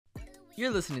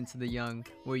You're listening to The Young,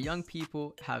 where young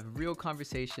people have real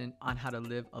conversation on how to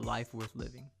live a life worth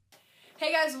living.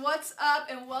 Hey guys, what's up?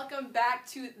 And welcome back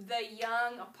to The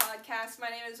Young podcast. My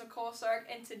name is Nicole Sark,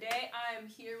 and today I am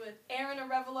here with Aaron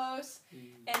Arevalos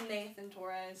and Nathan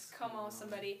Torres. Come on,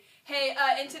 somebody. Hey,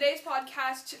 in today's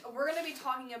podcast, we're going to be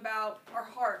talking about our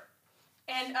heart.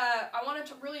 And I wanted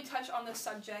to really touch on this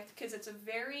subject because it's a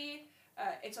very,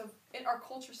 our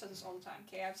culture says this all the time,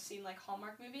 okay? I've seen like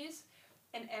Hallmark movies,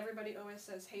 and everybody always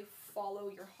says, hey,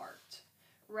 follow your heart.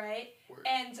 Right? Word.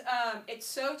 And it's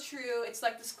so true. It's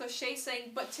like this cliche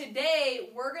saying, but today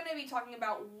we're going to be talking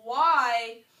about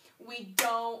why we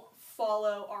don't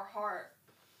follow our heart.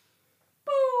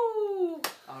 Boo!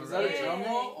 Is that a drum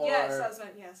roll? Or Yes, that's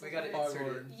what, yes. We got it Hard inserted.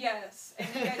 word. Yes, and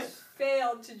you guys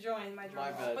failed to join my drum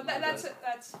My roll. bad, But my that's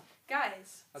bad.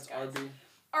 guys. That's guys. RB.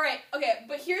 All right, okay,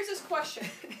 but here's this question.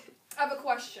 I have a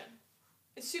question.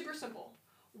 It's super simple.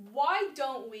 Why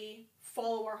don't we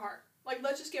follow our heart? Like,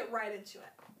 let's just get right into it.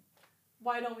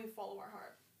 Why don't we follow our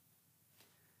heart?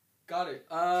 Got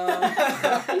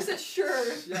it. He said,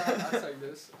 sure. Yeah, I'll take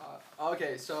this.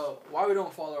 Okay, so why we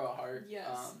don't follow our heart?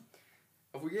 Yes.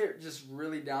 If we get just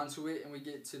really down to it and we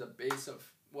get to the base of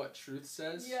what truth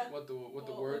says, Yeah. what the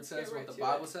Well, word let's says, get right what the to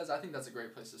Bible it. says, I think that's a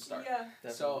great place to start.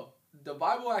 Yeah. So the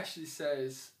Bible actually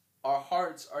says our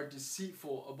hearts are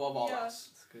deceitful above all Yeah. else.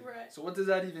 Right. So what does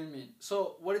that even mean?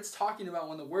 So what it's talking about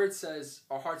when the word says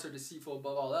our hearts are deceitful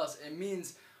above all else, it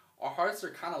means our hearts are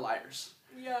kind of liars.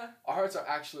 Yeah. Our hearts are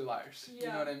actually liars. You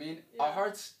Yeah. know what I mean? Yeah. Our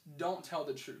hearts don't tell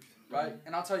the truth, right?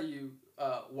 And I'll tell you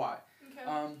why.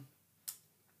 Okay.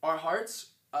 Our hearts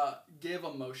give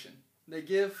emotion. They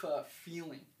give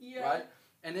feeling, Yeah. right?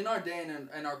 And in our day and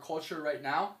in our culture right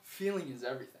now, feeling is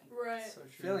everything. Right. So true.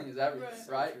 Feeling is everything, Right.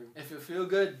 So right? true. If it feel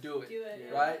good, do it. Do it.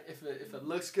 Yeah. Right? If it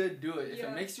looks good, do it. If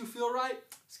Yeah. it makes you feel right,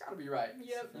 it's gotta be right.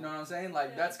 Yep. You know what I'm saying?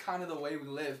 Like Yeah. that's kind of the way we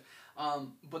live.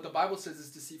 But the Bible says it's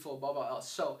deceitful above all else.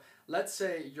 So let's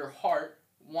say your heart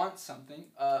wants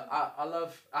something. I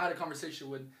had a conversation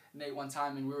with Nate one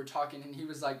time and we were talking and he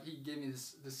was like, he gave me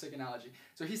this sick analogy.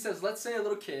 So he says, let's say a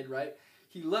little kid, right?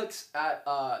 He looks at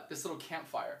this little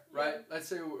campfire, right? Yeah. Let's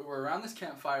say we're around this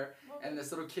campfire Okay. and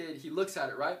this little kid, he looks at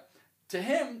it, right? To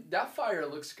him, that fire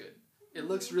looks good. It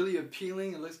looks really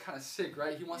appealing. It looks kind of sick,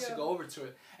 right? He wants to Yeah. go over to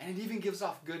it. And it even gives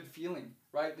off good feeling,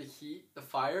 right? The heat, the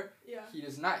fire, Yeah. heat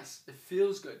is nice. It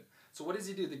feels good. So what does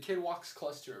he do? The kid walks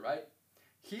close to it, right?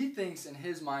 He thinks in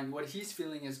his mind what he's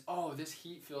feeling is, oh, this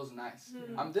heat feels nice.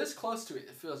 Mhm. I'm this close to it.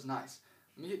 It feels nice.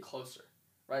 Let me get closer,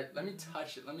 right? Let me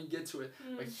touch it. Let me get to it.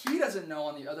 But he doesn't know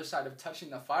on the other side of touching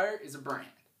the fire is a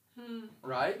brand,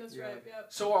 right? That's Yeah. right.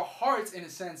 Yep. So our hearts, in a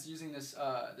sense, using this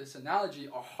this analogy,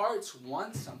 our hearts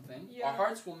want something. Yeah. Our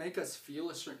hearts will make us feel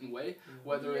a certain way,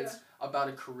 whether Yeah. it's about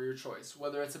a career choice,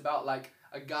 whether it's about like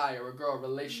a guy or a girl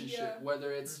relationship, Yeah.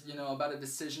 whether it's about a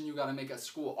decision you got to make at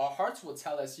school. Our hearts will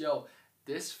tell us, yo,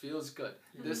 this feels good.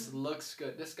 This looks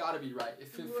good. This got to be right.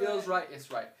 If it feels right,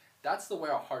 it's right. That's the way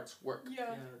our hearts work.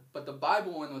 Yeah. But the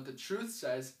Bible and what the truth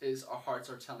says is our hearts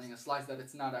are telling us lies, that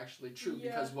it's not actually true.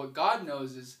 Yeah. Because what God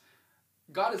knows is,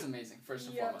 God is amazing, first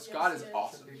and Yeah, foremost. yes, God is yes.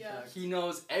 awesome. Yeah. He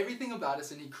knows everything about us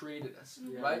and He created us,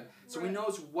 Mhm. right? So He Right.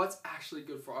 knows what's actually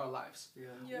good for our lives. Yeah.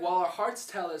 Yeah. While our hearts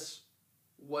tell us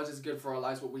what is good for our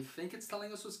lives, what we think it's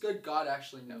telling us what's good, God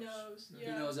actually knows.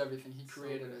 Yeah. He knows everything. He So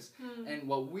created good. us. Hmm. And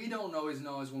what we don't always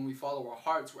know is when we follow our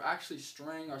hearts, we're actually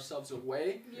straying ourselves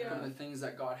away Yeah. from the things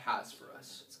that God has for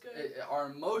us. That's good. Our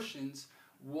emotions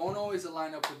won't always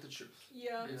align up with the truth.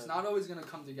 Yeah. It's not always going to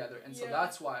come together. And so Yeah.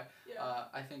 that's why Yeah.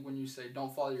 I think when you say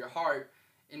don't follow your heart,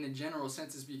 in a general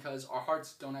sense, is because our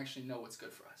hearts don't actually know what's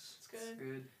good for us. That's good.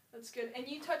 Good. That's good. And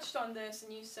you touched on this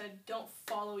and you said don't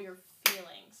follow your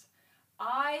feelings.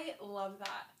 I love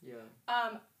that. Yeah.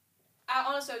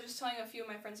 Honestly, I was just telling a few of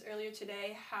my friends earlier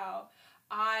today how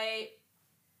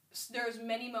there's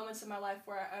many moments in my life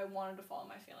where I wanted to follow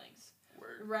my feelings,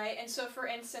 Word. right? And so, for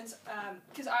instance,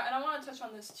 because I want to touch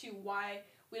on this too, why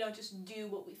we don't just do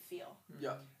what we feel,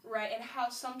 Yeah. right? And how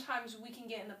sometimes we can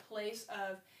get in a place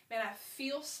of, man, I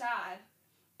feel sad,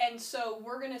 and so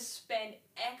we're going to spend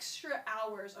extra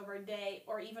hours of our day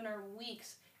or even our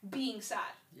weeks being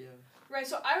sad, Yeah. right?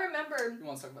 So I remember... You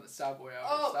want to talk about the sad boy hours.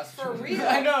 Oh, That's for what you real? mean.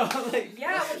 I know. Like.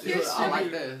 Yeah, well, here's I the-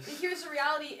 like this. Here's the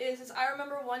reality is I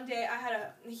remember one day I had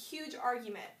a huge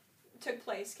argument took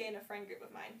place, in a friend group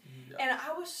of mine. Yeah. And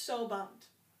I was so bummed.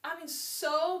 I mean,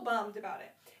 so bummed about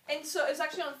it. And so, it was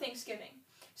actually on Thanksgiving.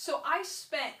 So, I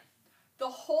spent the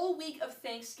whole week of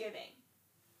Thanksgiving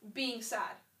being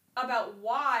sad about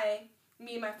why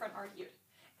me and my friend argued.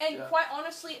 And Yeah. quite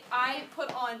honestly, I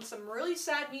put on some really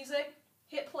sad music,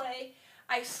 hit play.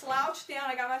 I slouched down.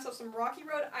 I got myself some Rocky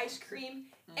Road ice cream,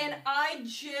 and I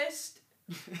just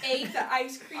ate the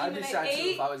ice cream. I'd be and sad I too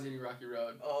ate. if I was eating Rocky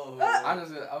Road. Oh. I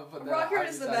would put that. Rocky Road I'd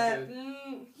is be the sad best.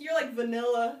 too. You're like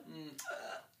vanilla.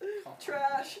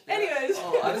 Trash. Yeah. Anyways.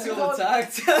 Oh, I feel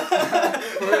attacked.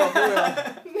 For real.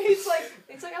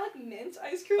 It's like I like mint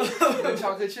ice cream. The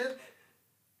chocolate chip.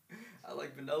 I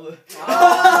like vanilla.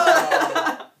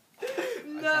 Oh.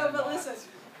 No, but listen.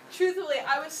 Truthfully,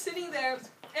 I was sitting there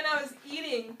and I was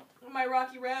eating my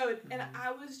Rocky Road, and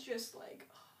I was just like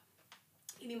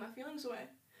eating my feelings away.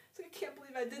 It's like, I can't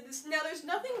believe I did this. Now, there's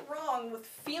nothing wrong with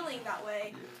feeling that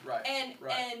way, Right.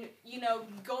 and you know,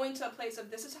 going to a place of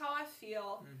this is how I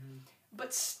feel,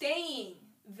 but staying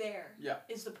there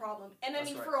is the problem. And I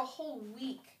mean, for a whole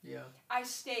week, I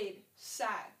stayed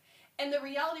sad. And the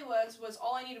reality was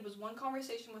all I needed was one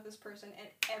conversation with this person, and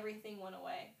everything went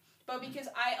away. But because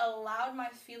I allowed my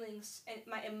feelings and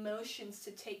my emotions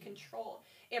to take control,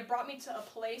 it brought me to a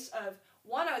place of,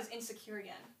 1, I was insecure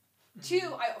again. 2,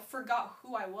 I forgot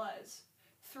who I was.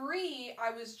 3,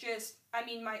 I was just, I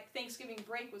mean, my Thanksgiving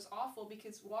break was awful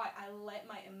because why? I let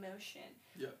my emotion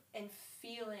and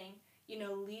feeling, you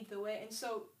know, lead the way. And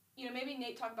so, you know, maybe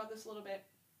Nate talked about this a little bit.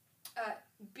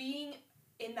 Being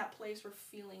in that place where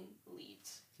feeling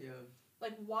leads. Yeah.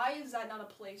 Like, why is that not a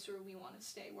place where we want to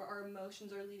stay, where our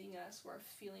emotions are leading us, where our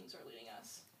feelings are leading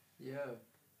us? Yeah.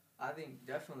 I think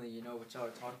definitely, you know, what y'all are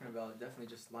talking about definitely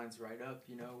just lines right up,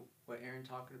 you know, what Aaron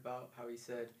talking about, how he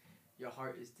said, your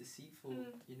heart is deceitful,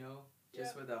 you know,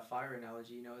 just with that fire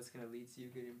analogy, you know, it's going to lead to you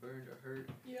getting burned or hurt.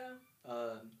 Yeah.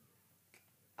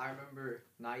 I remember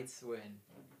nights when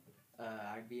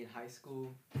I'd be in high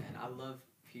school, and I love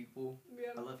people.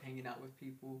 Yeah. I love hanging out with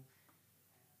people.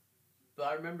 But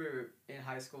I remember in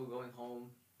high school going home,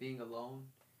 being alone,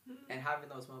 and having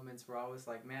those moments where I was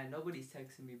like, man, nobody's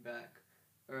texting me back.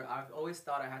 Or I've always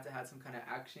thought I had to have some kind of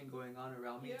action going on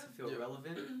around me to feel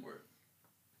relevant.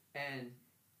 And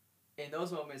in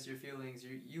those moments, your feelings,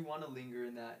 you want to linger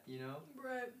in that, you know?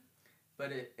 Right.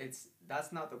 But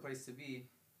that's not the place to be,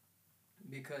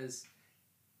 because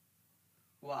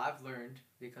what I've learned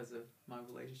because of my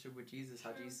relationship with Jesus,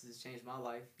 how Jesus has changed my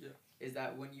life, is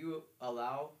that when you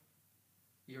allow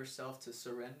yourself to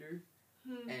surrender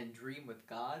and dream with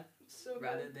God,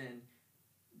 rather than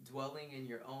dwelling in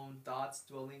your own thoughts,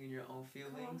 dwelling in your own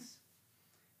feelings,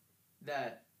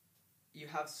 that you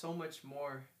have so much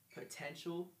more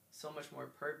potential, so much more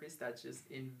purpose that's just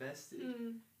invested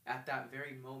at that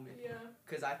very moment. Yeah.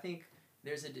 Because I think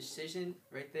there's a decision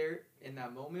right there in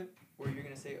that moment where you're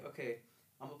going to say, okay,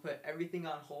 I'm going to put everything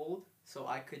on hold so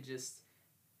I could just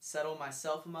settle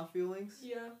myself and my feelings.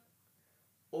 Yeah.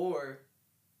 Or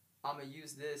I'm going to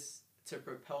use this to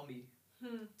propel me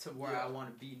to where I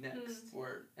want to be next.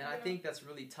 And I think that's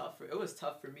really tough. It was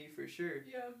tough for me for sure.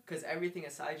 Yeah. Because everything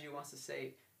inside you wants to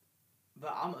say,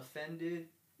 but I'm offended.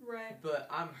 Right. But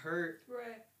I'm hurt.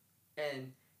 Right.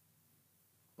 And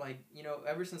like, you know,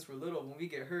 ever since we're little, when we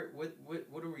get hurt, what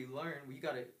do we learn? We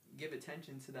got to give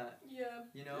attention to that. Yeah.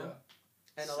 You know? Yeah.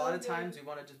 And a lot of times we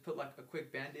want to just put like a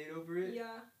quick Band-Aid over it.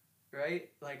 Yeah. Right?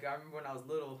 Like, I remember when I was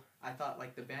little, I thought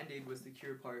like the Band-Aid was the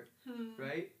cure part.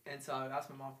 Right? And so I would ask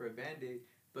my mom for a Band-Aid.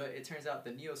 But it turns out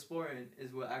the Neosporin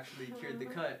is what actually cured the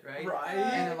cut, right? Right.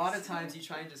 And a lot of times you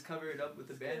try and just cover it up with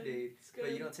the Band-Aid,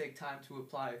 but you don't take time to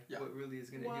apply what really is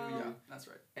going to heal you. Yeah, that's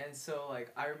right. And so,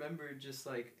 like, I remember just,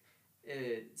 like,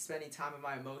 spending time with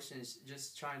my emotions,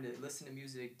 just trying to listen to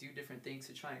music, do different things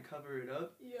to try and cover it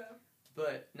up. Yeah.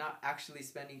 But not actually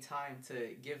spending time to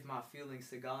give my feelings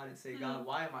to God and say, God,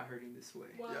 why am I hurting this way?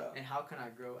 Wow. Yeah. And how can I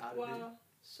grow out of it? Wow.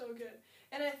 So good.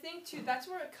 And I think, too, that's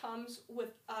where it comes with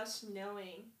us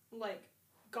knowing, like,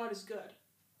 God is good.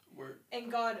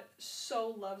 And God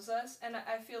so loves us. And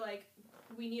I feel like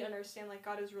we need to understand, like,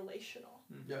 God is relational.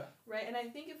 Yeah. Right? And I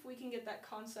think if we can get that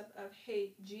concept of,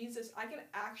 hey, Jesus, I can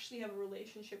actually have a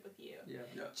relationship with you. Yeah.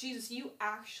 Jesus, you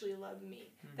actually love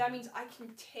me. That means I can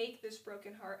take this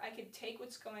broken heart. I can take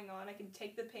what's going on. I can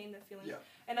take the pain, the feelings,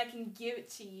 and I can give it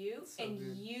to you,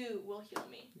 and you will heal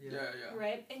me. Yeah.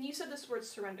 Right? And you said this word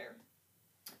surrender.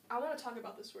 I want to talk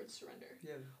about this word surrender.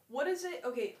 Yeah. What is it?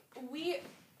 Okay,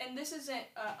 and this isn't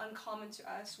uncommon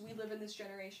to us. We live in this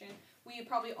generation. We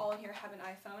probably all here have an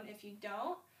iPhone. If you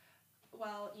don't,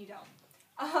 well, you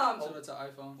don't. So it's an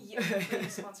iPhone. Yeah,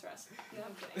 please sponsor us. No,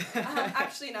 I'm kidding.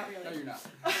 Actually, not really. No, you're not.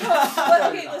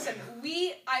 But okay, listen.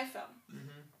 We iPhone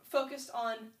focused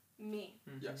on me.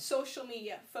 Yeah. Social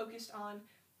media focused on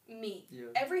me. Yeah.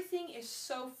 Everything is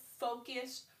so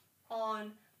focused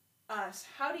on us.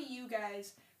 How do you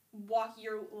guys walk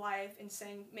your life and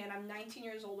saying, man, I'm 19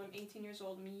 years old, I'm 18 years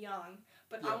old, I'm young,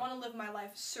 but I want to live my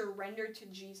life surrendered to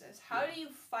Jesus. How do you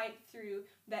fight through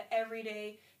that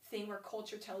everyday thing where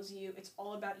culture tells you it's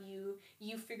all about you,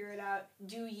 you figure it out,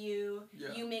 do you,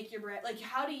 you make your bread? Like,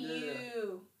 how do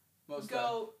you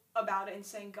go about it and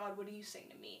saying, God, what are you saying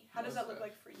to me? How does that look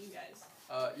like for you guys?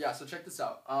 So check this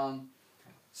out.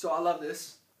 So I love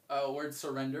this word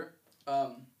surrender.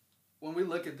 When we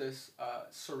look at this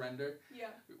surrender,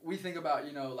 we think about,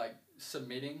 like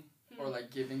submitting or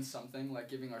like giving something, like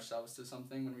giving ourselves to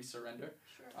something when we surrender.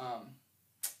 Sure.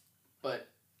 But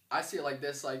I see it like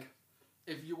this, like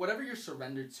if you, whatever you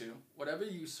surrender to,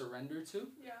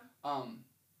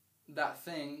 that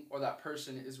thing or that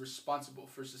person is responsible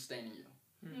for sustaining you.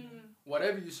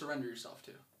 Whatever you surrender yourself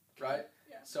to, right?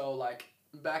 Yeah. So like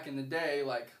back in the day,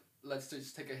 like let's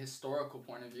just take a historical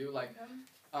point of view, like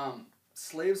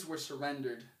slaves were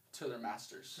surrendered to their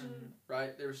masters,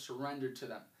 right? They were surrendered to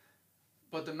them.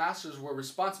 But the masters were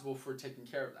responsible for taking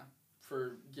care of them,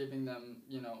 for giving them,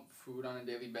 food on a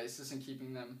daily basis and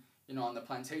keeping them, on the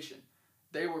plantation.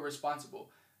 They were responsible.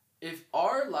 If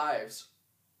our lives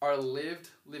are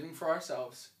living for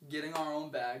ourselves, getting our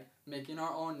own bag, making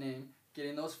our own name,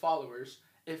 getting those followers,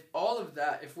 if all of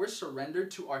that, if we're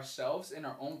surrendered to ourselves in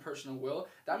our own personal will,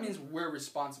 that means we're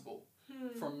responsible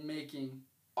for making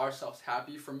ourselves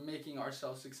happy, for making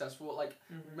ourselves successful. Like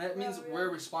that means we're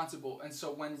responsible. And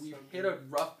so when we hit a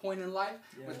rough point in life,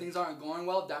 when things aren't going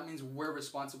well, that means we're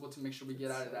responsible to make sure we get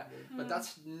out of that. But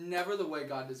that's never the way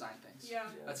God designed things.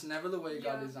 That's never the way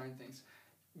God designed things.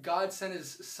 God sent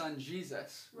his son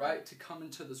Jesus, right, to come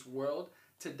into this world,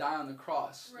 to die on the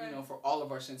cross, for all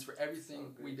of our sins, for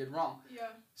everything we did wrong.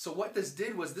 So what this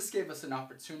did was this gave us an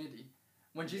opportunity.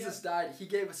 When Jesus died, he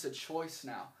gave us a choice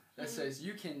now that says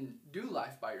you can do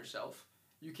life by yourself.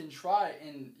 You can try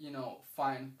and,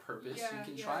 find purpose. You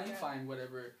can try and find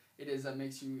whatever it is that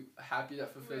makes you happy,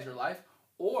 that fulfills your life.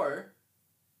 Or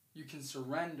you can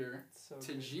surrender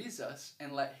to Jesus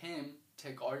and let him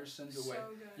take all your sins away.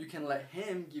 You can let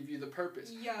him give you the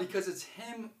purpose. Because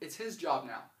it's his job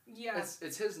now.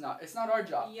 It's not our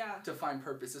job to find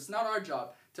purpose. It's not our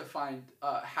job to find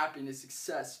happiness,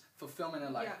 success, fulfillment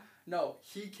in life. No,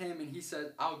 he came and he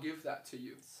said, "I'll give that to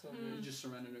you. You just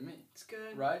surrender to me." It's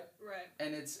good. Right? Right.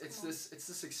 And it's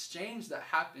this exchange that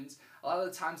happens. A lot of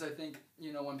the times I think,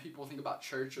 when people think about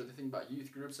church or they think about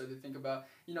youth groups or they think about,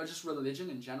 just religion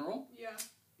in general.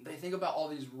 They think about all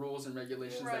these rules and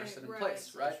regulations that are set in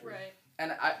place, right?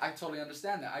 And I totally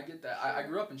understand that. I get that. I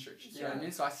grew up in church. You know what I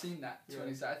mean? So I've seen that to an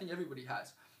extent. I think everybody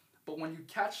has. But when you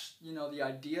catch, the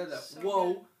idea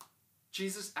that,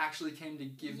 Jesus actually came to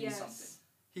give me something.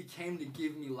 He came to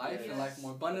give me life and life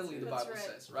more abundantly, the Bible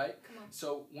says, right?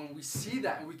 So when we see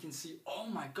that and we can see, oh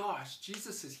my gosh,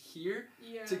 Jesus is here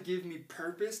to give me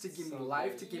purpose, to give me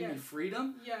life, to give me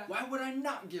freedom. Why would I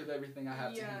not give everything I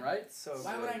have to him, right?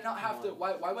 Why would I not have to,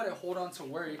 why would I hold on to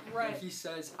worry when he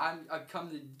says, I've come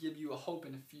to give you a hope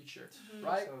in the future,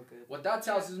 right? What that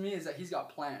tells me is that he's got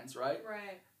plans, right?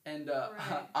 And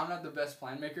I'm not the best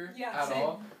plan maker at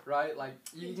all, right? Like,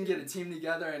 you can get a team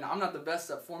together, and I'm not the best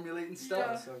at formulating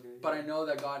stuff, but I know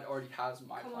that God already has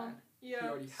my plan. He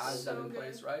already has that in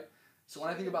place, right? So when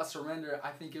I think about surrender,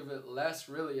 I think of it less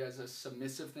really as a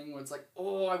submissive thing where it's like,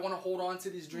 oh, I want to hold on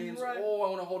to these dreams. Oh, I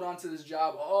want to hold on to this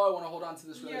job. Oh, I want to hold on to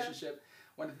this relationship.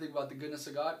 When I think about the goodness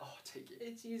of God, take it.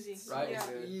 It's easy. Right? It's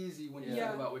easy when you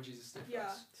think about what Jesus did for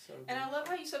us. And I love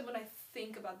how you said when I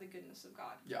think about the goodness of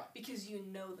God. Because you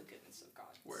know the goodness of God.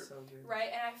 Word. So good. Right?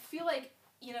 And I feel like,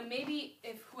 maybe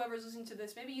if whoever's listening to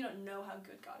this, maybe you don't know how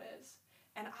good God is.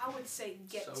 And I would say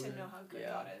get to know how good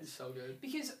God is. He's so good.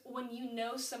 Because when you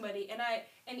know somebody,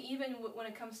 and even when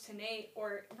it comes to Nate,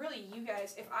 or really you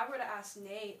guys, if I were to ask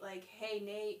Nate, like, hey,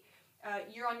 Nate,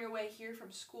 you're on your way here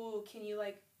from school, can you,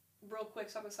 like, real quick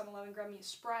stop at 7-Eleven, grab me a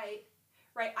Sprite,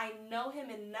 right? I know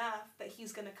him enough that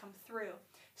he's going to come through.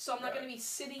 So I'm not going to be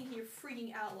sitting here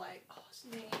freaking out like, oh,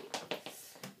 Nate,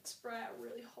 Sprite, I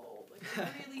really hope. Like,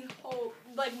 I really hope.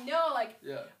 Like, no, like,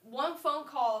 one phone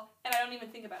call, and I don't even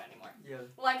think about it anymore.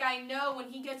 Like, I know when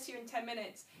he gets here in 10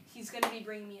 minutes, he's going to be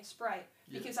bringing me a Sprite.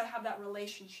 Because I have that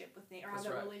relationship with Nate, or I have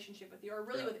that relationship with you, or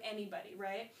really with anybody,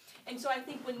 right? And so I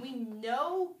think when we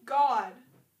know God,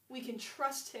 we can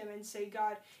trust him and say,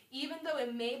 God, even though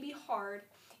it may be hard,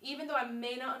 even though I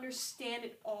may not understand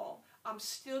it all, I'm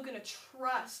still going to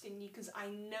trust in you because I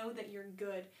know that you're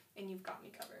good and you've got me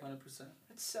covered. 100%.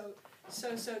 That's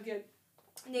so good.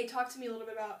 Nate, talk to me a little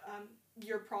bit about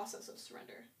your process of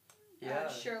surrender.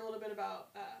 Share a little bit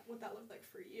about what that looked like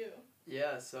for you.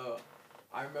 Yeah, so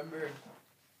I remember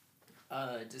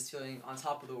just feeling on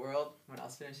top of the world when I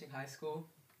was finishing high school.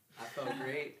 I felt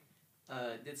great.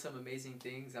 Did some amazing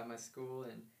things at my school,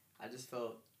 and I just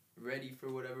felt ready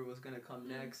for whatever was going to come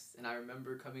next. And I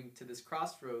remember coming to this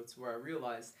crossroads where I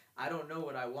realized I don't know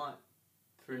what I want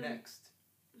for next.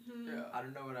 Yeah. I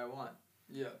don't know what I want.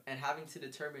 Yeah. And having to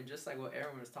determine, just like what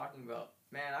Aaron was talking about,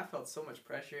 man, I felt so much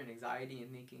pressure and anxiety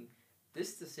and thinking,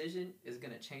 this decision is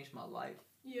going to change my life.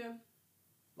 Yeah.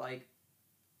 Like,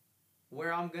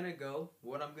 where I'm going to go,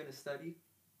 what I'm going to study,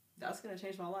 that's going to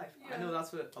change my life. Yeah. I know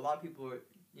that's what a lot of people are,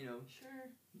 Sure.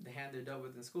 the hand they're dealt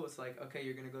with in school. It's like, okay,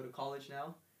 you're going to go to college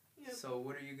now. Yep. So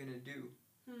what are you going to do?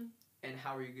 And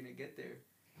how are you going to get there?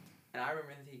 And I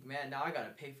remember thinking, man, now I got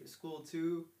to pay for school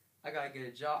too. I got to get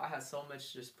a job. I had so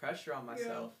much just pressure on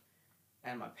myself.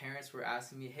 Yeah. And my parents were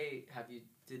asking me, hey, have you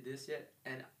did this yet?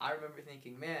 And I remember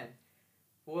thinking, man,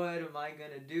 what am I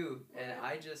going to do? And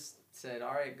I just said,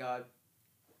 all right, God,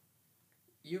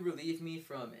 you relieved me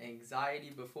from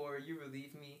anxiety before. You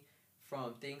relieved me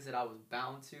from things that I was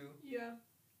bound to. Yeah.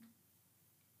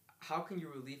 How can you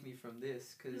relieve me from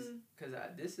this? Because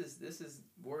this is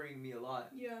worrying me a lot.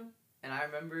 Yeah. And I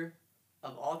remember,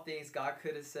 of all things God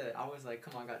could have said, I was like,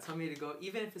 come on, God, tell me to go.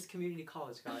 Even if it's community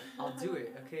college, God, I'll do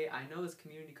it, okay? I know it's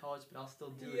community college, but I'll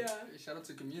still do it. Hey, shout out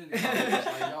to community college.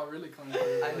 Like, y'all really coming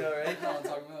through. I know, right? You know what I'm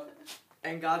talking about.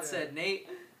 And God said, Nate,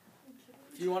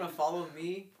 if you want to follow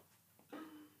me,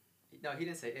 no, he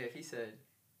didn't say if. He said,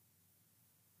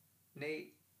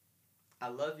 Nate, I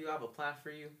love you. I have a plan for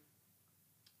you.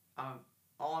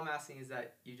 All I'm asking is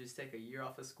that you just take a year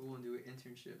off of school and do an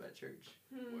internship at church.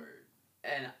 Word.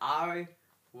 And I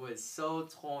was so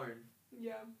torn.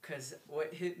 Yeah. Because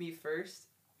what hit me first,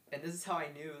 and this is how I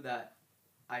knew that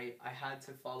I had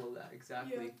to follow that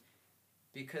exactly. Yeah.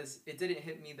 Because it didn't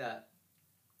hit me that,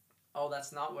 oh,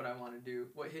 that's not what I want to do.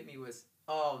 What hit me was,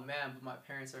 oh man, but my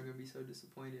parents are going to be so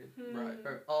disappointed. Right.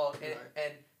 Or,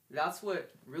 and that's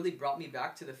what really brought me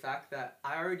back to the fact that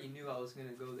I already knew I was going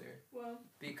to go there. Wow.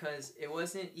 Because it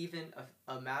wasn't even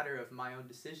a matter of my own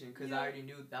decision, because I already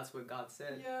knew that's what God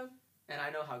said. Yeah. And I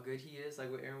know how good he is,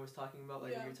 like what Aaron was talking about,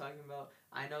 like what you're talking about.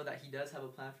 I know that he does have a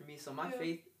plan for me. So my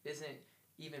faith isn't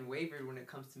even wavered when it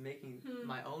comes to making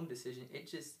my own decision.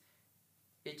 It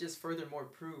just furthermore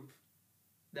proved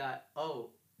that, oh,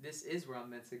 this is where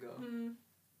I'm meant to go.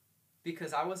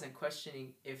 Because I wasn't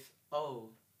questioning if,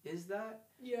 oh, is that?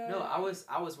 Yeah. No, I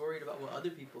was worried about what other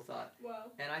people thought.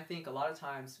 Wow. And I think a lot of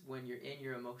times when you're in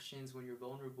your emotions, when you're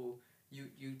vulnerable,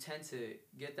 you tend to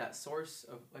get that source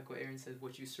of, like what Aaron said,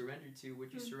 what you surrender to,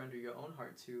 what you surrender your own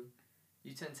heart to.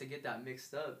 You tend to get that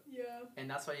mixed up. Yeah. And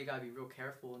that's why you gotta be real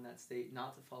careful in that state,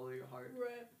 not to follow your heart.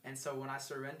 Right. And so when I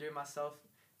surrendered myself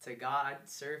to God, I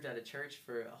served at a church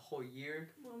for a whole year.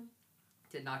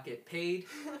 Did not get paid.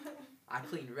 I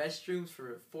cleaned restrooms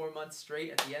for 4 months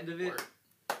straight at the end of it. Work.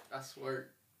 That's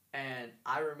work. And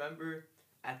I remember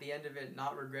at the end of it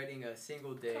not regretting a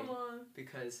single day. Come on.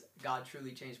 Because God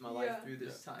truly changed my life through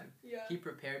this time. Yeah. He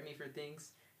prepared me for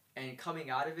things. And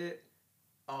coming out of it,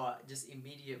 just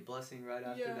immediate blessing right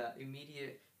after that.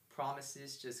 Immediate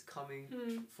promises just coming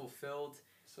fulfilled.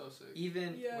 So sick.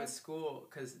 Even with school,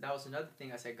 because that was another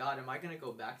thing. I said, God, am I going to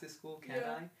go back to school? Can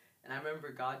I? And I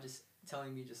remember God just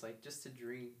telling me just to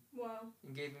dream. Wow.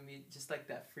 And giving me just like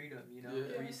that freedom,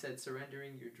 where you said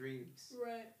surrendering your dreams.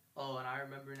 Right. Oh, and I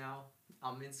remember now,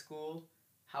 I'm in school.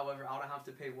 However, I don't have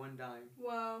to pay one dime.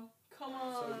 Wow. Come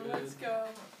on, So let's go.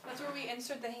 That's where we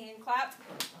insert the hand clap.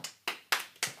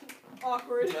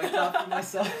 Awkward. Do I clap for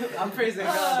myself? I'm praising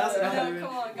God. That's what I'm doing.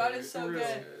 Come on, God is so For real.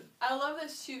 good. I love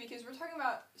this too because we're talking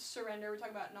about surrender. We're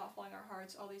talking about not following our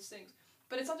hearts, all these things.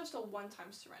 But it's not just a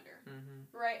one-time surrender,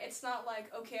 right? It's not like,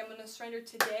 okay, I'm going to surrender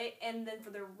today, and then for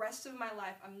the rest of my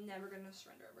life, I'm never going to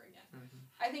surrender ever again.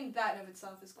 I think that in of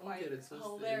itself is quite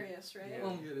hilarious, right?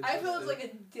 Yeah. I feel it's like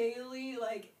a daily,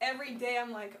 like, every day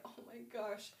I'm like, oh my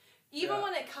gosh. Even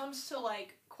when it comes to,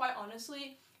 like, quite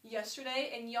honestly,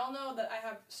 yesterday, and y'all know that I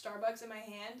have Starbucks in my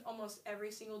hand almost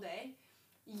every single day.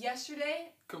 Yesterday...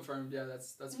 Confirmed, yeah,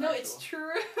 that's No, factual. it's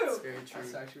true. It's very true.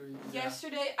 That's actually...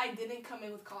 Yesterday, I didn't come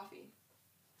in with coffee.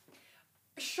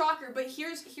 Shocker, but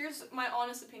here's my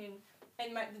honest opinion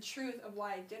and the truth of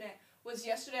why I didn't. Was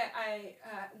yesterday I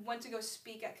went to go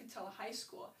speak at Catella High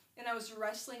School, and I was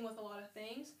wrestling with a lot of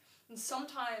things, and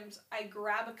sometimes I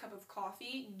grab a cup of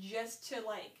coffee just to,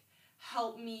 like,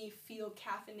 help me feel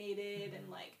caffeinated, and,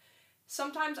 like,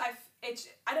 sometimes I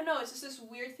don't know, it's just this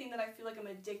weird thing that I feel like I'm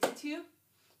addicted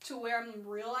to where I'm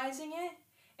realizing it.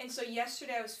 And so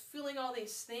yesterday I was feeling all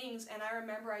these things, and I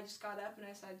remember I just got up and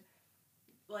I said,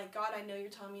 like, God, I know you're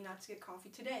telling me not to get coffee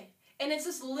today. And it's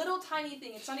this little tiny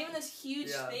thing. It's not even this huge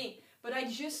thing. But I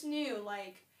just knew,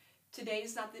 like,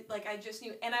 today's not I just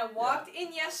knew. And I walked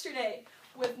in yesterday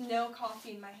with no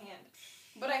coffee in my hand.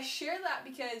 But I share that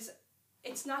because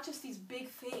it's not just these big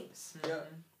things. Yeah.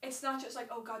 It's not just like,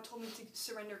 oh, God told me to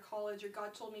surrender college, or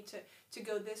God told me to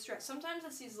go this route. Sometimes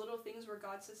it's these little things where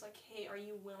God says, like, hey, are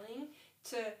you willing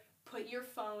to put your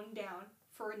phone down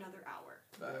for another hour?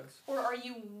 Facts. Or are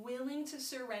you willing to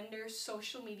surrender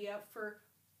social media for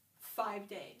 5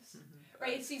 days?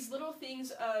 Right? It's these little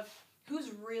things of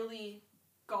who's really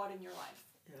God in your life.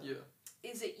 Yeah.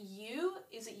 Is it you?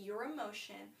 Is it your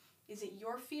emotion? Is it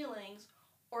your feelings?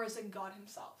 Or is it God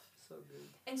himself? So good.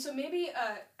 And so maybe,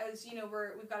 as you know,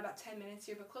 we've got about 10 minutes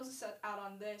here, but close us out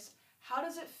on this. How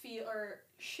does it feel, or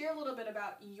share a little bit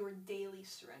about your daily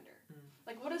surrender?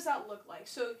 Like, what does that look like?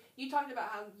 So you talked about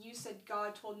how you said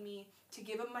God told me to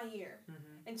give up my year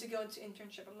and to go into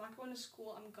internship. I'm not going to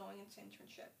school, I'm going into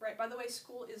internship, right? By the way,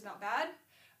 school is not bad.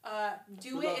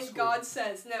 Do We it love if school. God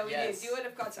says. No, we Yes. do. Do it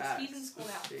if God says. Facts. He's in school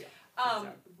now. Yeah,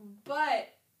 exactly.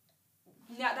 But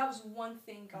now that was one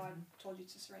thing God told you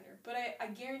to surrender. But I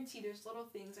guarantee there's little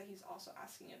things that he's also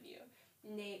asking of you.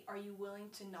 Nate, are you willing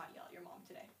to not yell at your mom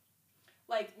today?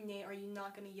 Like, Nate, are you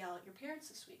not going to yell at your parents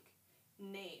this week?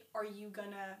 Nate, are you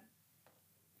going to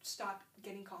stop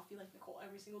getting coffee like Nicole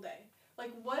every single day?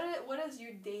 Like, what does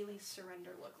your daily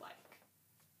surrender look like?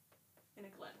 In a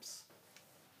glimpse.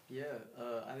 Yeah,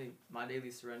 I think my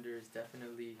daily surrender is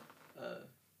definitely,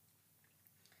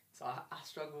 so I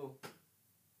struggle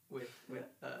with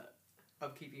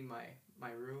upkeeping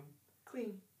my room.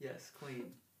 Clean. Yes,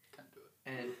 clean. Can't do it.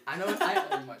 And I know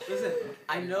Pretty much. listen,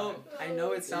 I know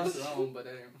it sounds Each their own, but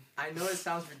anyway. I know it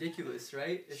sounds ridiculous,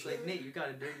 right? It's like, Nate, you got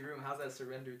a dirty room. How's that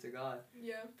surrender to God?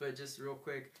 Yeah. But just real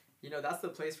quick, that's the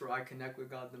place where I connect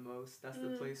with God the most. That's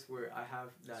the place where I have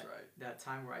that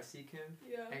time where I seek him.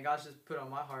 Yeah. And God's just put on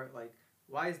my heart, like,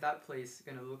 why is that place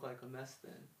going to look like a mess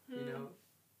then?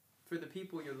 For the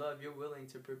people you love, you're willing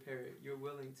to prepare it. You're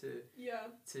willing to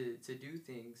do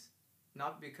things,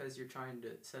 not because you're trying to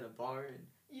set a bar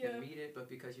and meet it, but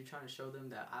because you're trying to show them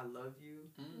that I love you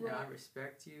and I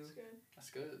respect you.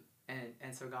 That's good.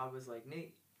 And so God was like,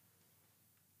 Nate,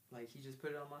 like, he just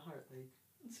put it on my heart, like,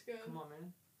 That's good. come on,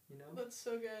 man, That's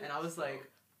so good. And I was like,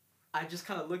 I just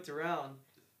kind of looked around,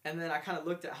 and then I kind of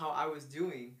looked at how I was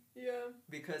doing. Yeah.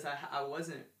 Because I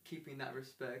wasn't keeping that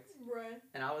respect. Right.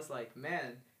 And I was like,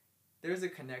 man, there's a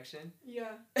connection.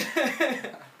 Yeah.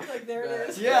 Like, there it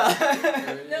is.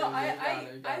 Yeah. No,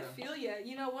 I feel you.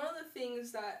 One of the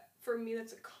things that, for me,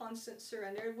 that's a constant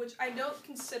surrender, which I don't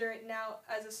consider it now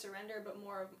as a surrender, but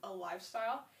more of a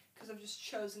lifestyle, because I've just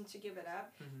chosen to give it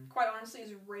up, quite honestly,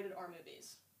 is rated R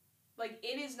movies. Like,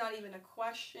 it is not even a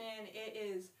question. It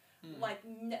is,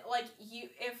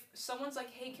 if someone's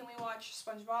like, hey, can we watch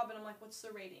SpongeBob? And I'm like, what's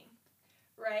the rating?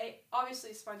 Right?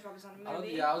 Obviously, SpongeBob is not a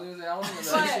movie. I was going to say, I don't think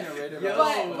I've ever seen a rated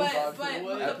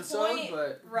but episode, the point,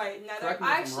 but right, no, correct me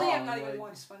I if I'm actually wrong, have not even like-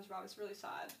 watched SpongeBob. It's really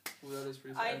sad. Well, that is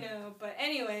pretty sad. I know, but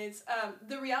anyways,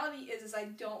 the reality is I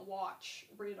don't watch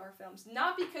rated R films.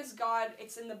 Not because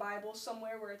it's in the Bible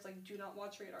somewhere where it's like, do not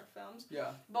watch rated R films.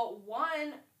 Yeah. But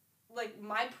one, like,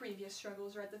 my previous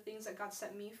struggles, right, the things that God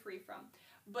set me free from.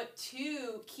 But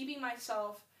two, keeping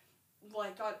myself,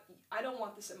 like, God, I don't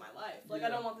want this in my life. Like, I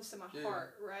don't want this in my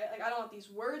heart, right? Like, I don't want these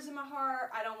words in my heart.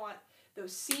 I don't want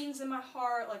those scenes in my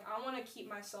heart. Like, I want to keep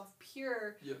myself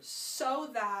pure so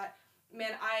that,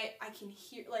 man, I can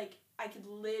hear, like, I could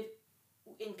live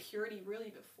in purity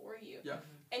really before you. Yeah.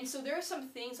 And so there are some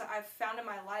things that I've found in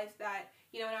my life that,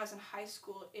 when I was in high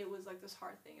school, it was like this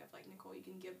hard thing of like, Nicole, you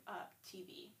can give up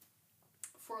TV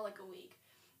for like a week.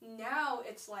 Now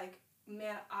it's like,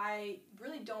 man, I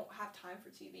really don't have time for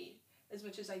TV as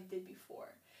much as I did before.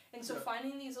 And so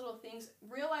finding these little things,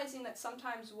 realizing that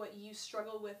sometimes what you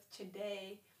struggle with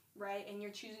today, right, and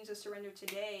you're choosing to surrender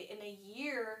today, in a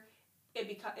year,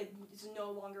 it's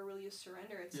no longer really a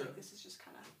surrender. It's like, this is just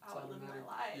kind of how I live my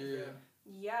life.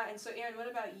 Yeah, and so Aaron, what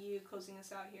about you closing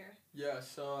us out here? Yeah,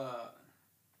 so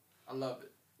I love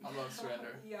it. I love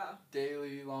surrender. Yeah.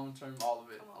 Daily, long term, all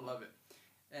of it. Come on. I love it.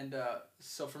 And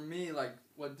so for me, like,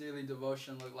 what daily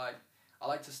devotion look like, I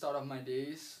like to start off my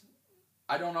days.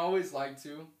 I don't always like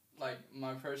to. Like,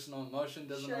 my personal emotion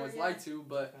doesn't always like to,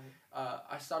 but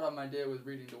I start off my day with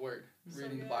reading the Word,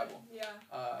 reading the Bible. Yeah.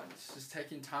 It's just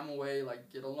taking time away,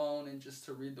 like, get alone and just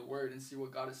to read the Word and see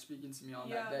what God is speaking to me on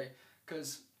that day.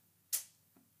 Because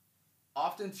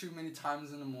often too many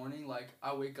times in the morning, like,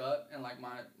 I wake up and, like,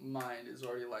 my mind is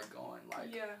already, like, going,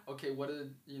 like, okay, what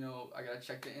did, I gotta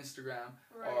check the Instagram,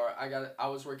 or I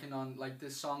was working on, like,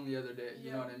 this song the other day,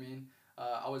 you know what I mean?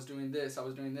 I was doing this,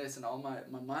 and all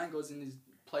my mind goes in these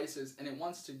places, and it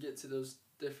wants to get to those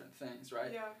different things,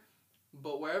 right? Yeah.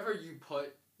 But wherever you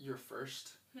put your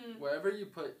first, Wherever you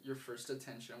put your first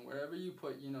attention, wherever you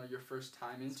put, your first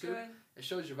time into, it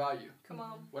shows your value. Come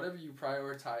on. Whatever you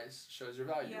prioritize shows your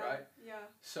value, right? Yeah.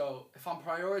 So if I'm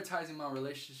prioritizing my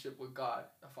relationship with God,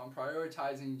 if I'm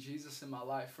prioritizing Jesus in my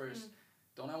life first,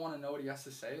 don't I want to know what he has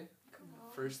to say? Come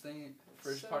on. First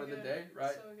So part of the day,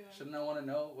 right? So good. Shouldn't I want to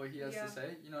know what he has to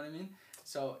say? You know what I mean?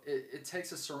 So it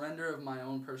takes a surrender of my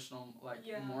own personal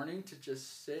morning to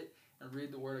just sit and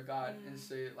read the Word of God and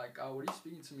say, like, God, what are you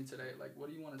speaking to me today? Like, what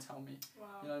do you want to tell me? Wow.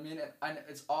 You know what I mean? And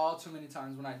it's all too many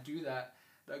times when I do that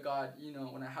God,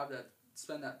 when I have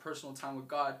spend that personal time with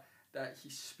God, that he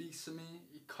speaks to me,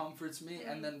 he comforts me,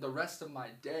 and then the rest of my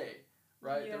day,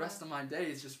 right? Yeah. The rest of my day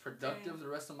is just productive. The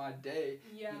rest of my day,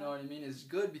 you know what I mean, is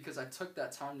good because I took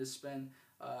that time to spend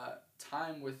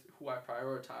time with who I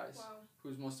prioritize,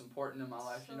 who's most important in my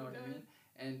life, you know what I mean?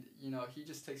 And, he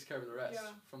just takes care of the rest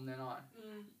from then on.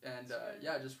 And,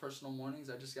 just personal mornings,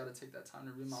 I just got to take that time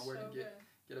to read my Word and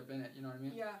get up in it, you know what I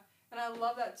mean? Yeah. And I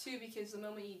love that, too, because the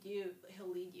moment you do,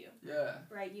 he'll lead you. Yeah.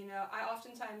 Right? I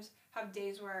oftentimes have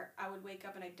days where I would wake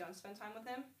up and I don't spend time with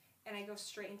him, and I go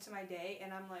straight into my day,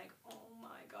 and I'm like, oh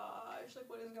my gosh, like,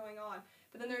 what is going on?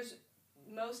 But then there's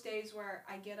most days where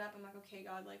I get up, I'm like, okay,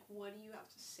 God, like, what do you have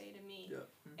to say to me? Yeah.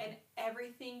 And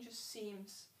everything just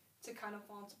seems to kind of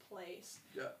fall into place.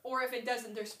 Yeah. Or if it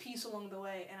doesn't, there's peace along the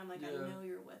way, and I'm like, I know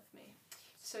you're with me.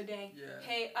 So dang. Yeah.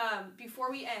 Hey,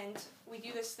 before we end, we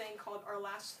do this thing called our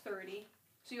last 30.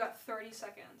 So you got 30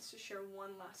 seconds to share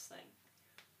one last thing.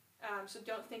 So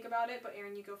don't think about it, but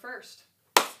Aaron, you go first.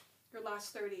 Your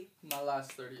last 30. My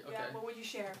last 30, okay. Yeah, what would you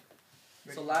share?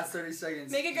 So last 30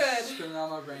 seconds. Make it good. Spinning on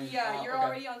my brain. Yeah, you're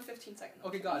already on 15 seconds.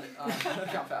 Okay, got it.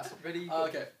 Count fast. Ready?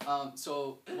 Okay.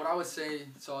 So what I would say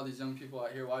to all these young people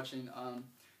out here watching,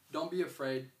 don't be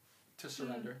afraid to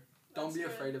surrender. Don't be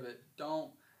afraid of it. Don't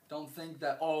think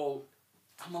that, I'm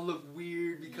gonna look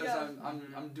weird because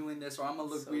I'm doing this, or I'm gonna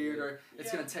look weird, or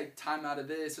it's gonna take time out of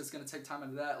this, or it's gonna take time out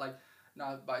of that. Like,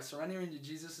 no, by surrendering to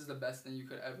Jesus is the best thing you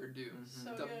could ever do.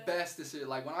 So the best decision.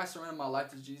 Like, when I surrendered my life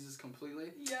to Jesus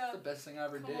completely, it's the best thing I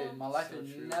ever did. My life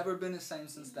has never been the same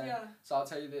since then. So I'll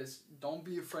tell you this: don't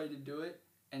be afraid to do it,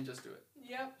 and just do it.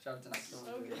 Yep. Shout out to Nike.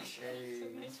 So good.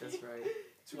 Hey, that's right.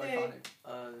 Too iconic.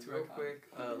 Real quick,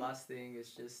 last thing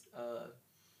is just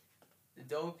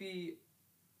don't be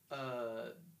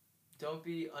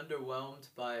underwhelmed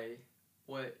by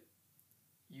what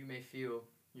you may feel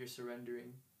you're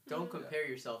surrendering. Don't compare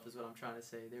yourself is what I'm trying to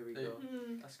say. There we go.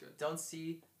 That's good. Don't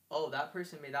see, that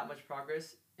person made that much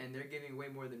progress and they're giving way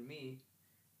more than me.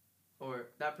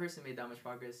 Or that person made that much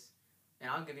progress and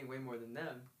I'm giving way more than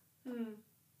them.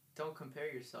 Don't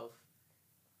compare yourself.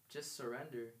 Just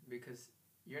surrender, because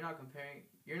you're not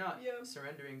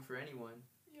surrendering for anyone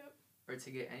or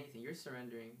to get anything. You're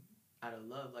surrendering out of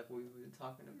love, like we've been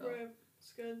talking about. Right.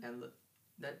 It's good. And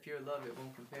that pure love, it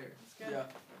won't compare. It's good.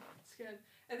 Yeah. It's good.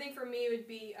 I think for me it would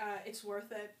be it's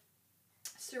worth it.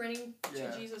 Surrendering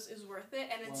to Jesus is worth it,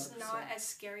 and it's 100%. Not as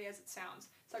scary as it sounds.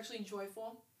 It's actually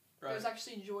joyful. Right. There's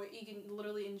actually joy. You can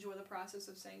literally enjoy the process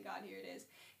of saying, God, here it is.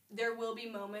 There will be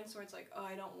moments where it's like,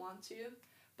 I don't want to.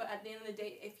 But at the end of the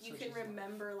day, if you can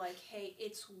remember, like, hey,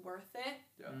 it's worth it.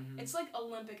 Yeah. It's like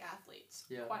Olympic athletes,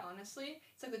 quite honestly.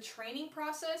 It's like the training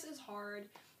process is hard.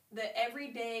 The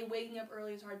everyday waking up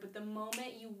early is hard. But the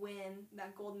moment you win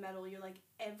that gold medal, you're like,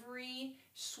 every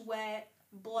sweat,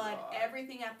 blood,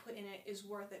 everything I put in it is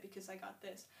worth it because I got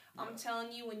this. Yeah. I'm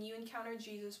telling you, when you encounter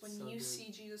Jesus, when you see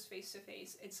Jesus face to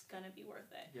face, it's going to be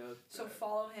worth it. Yep. So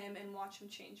follow him and watch him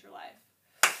change your life.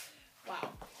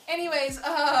 Wow. Anyways,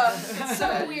 it's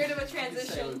so weird of a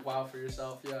transition. You say wow for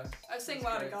yourself, yeah. I was saying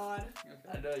wow to God.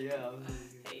 Okay. I know, yeah.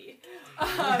 Hey.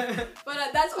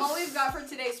 But that's all we've got for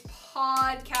today's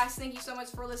podcast. Thank you so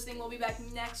much for listening. We'll be back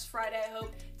next Friday. I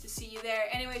hope to see you there.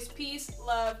 Anyways, peace,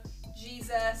 love,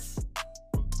 Jesus.